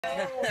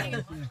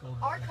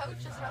Our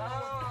coach doesn't know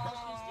what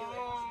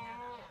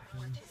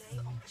she's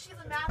doing. She's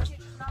a math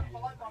teacher, not a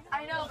volleyball.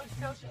 I know, but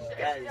she knows she's doing.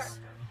 Guys,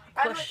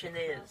 question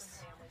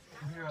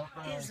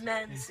is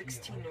Madden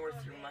 16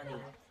 worth your money?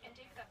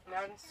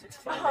 Madden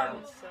 16.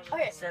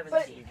 Okay, 17.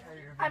 but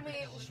I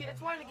mean, she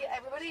just wanted to get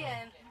everybody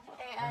in,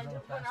 and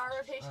when our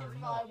rotation for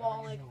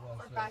volleyball, like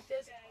for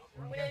practice,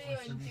 we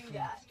didn't even do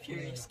that.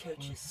 Furious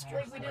coaches.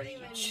 Like we didn't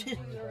even do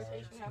the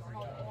rotation for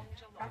volleyball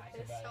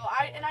practice. So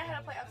I had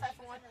to play outside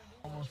for one.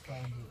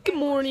 Good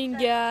morning,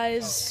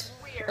 guys.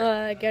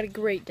 I got a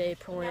great day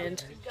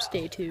planned.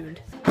 Stay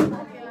tuned.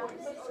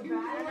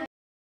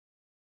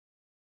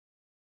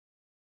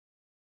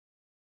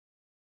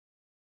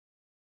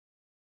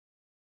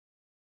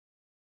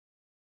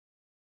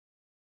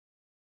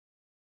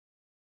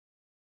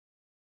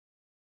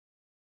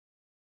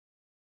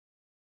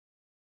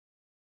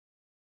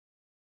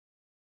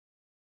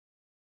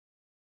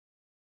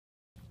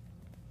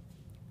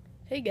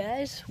 Hey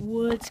guys,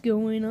 what's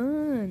going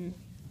on?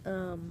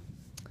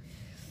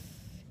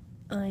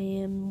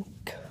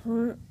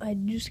 I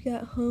just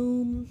got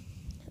home.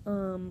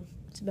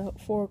 It's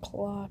about 4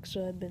 o'clock,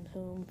 so I've been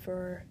home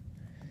for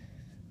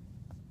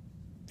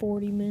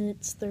 40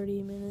 minutes,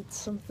 30 minutes,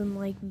 something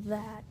like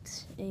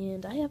that.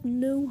 And I have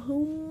no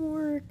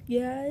homework,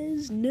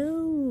 guys.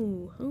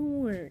 No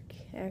homework.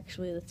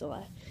 Actually, that's a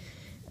lie.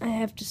 I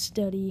have to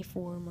study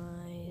for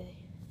my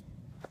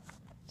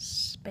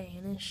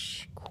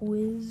Spanish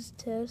quiz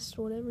test,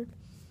 whatever.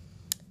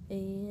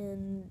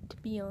 And to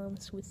be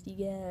honest with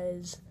you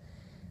guys,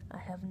 I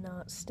have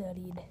not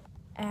studied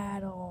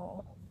at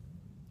all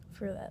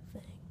for that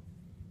thing.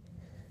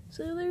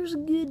 So there's a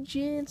good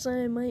chance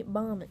I might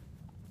bomb it.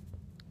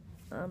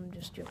 I'm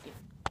just joking.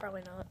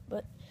 Probably not,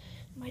 but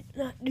might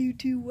not do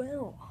too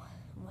well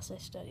unless I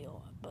study a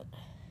lot. But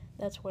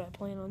that's what I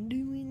plan on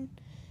doing.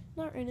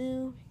 Not right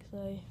now, because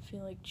I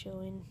feel like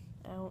chilling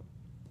out.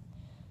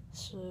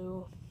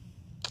 So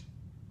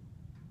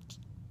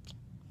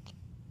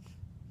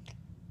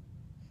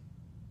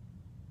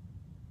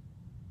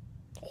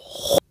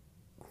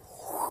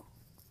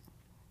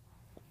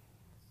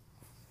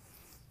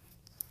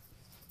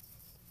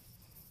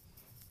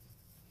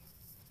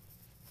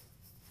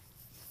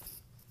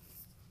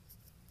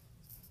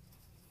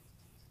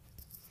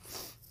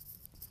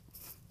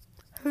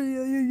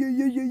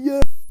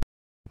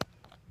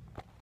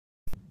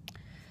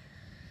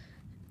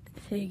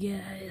hey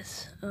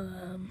guys,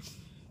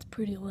 it's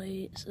pretty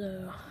late,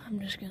 so I'm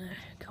just gonna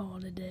call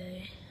it a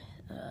day.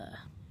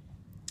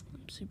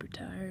 I'm super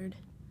tired.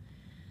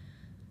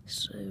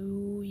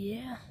 So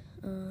yeah,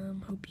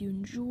 hope you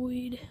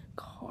enjoyed.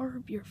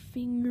 Carve your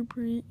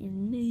fingerprint, your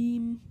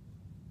name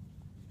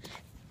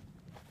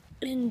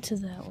into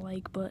that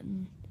like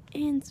button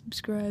and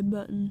subscribe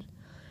button.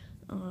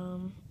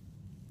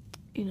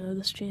 You know,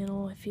 this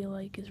channel I feel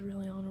like is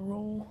really on a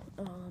roll.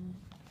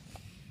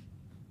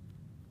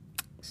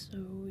 So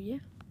yeah.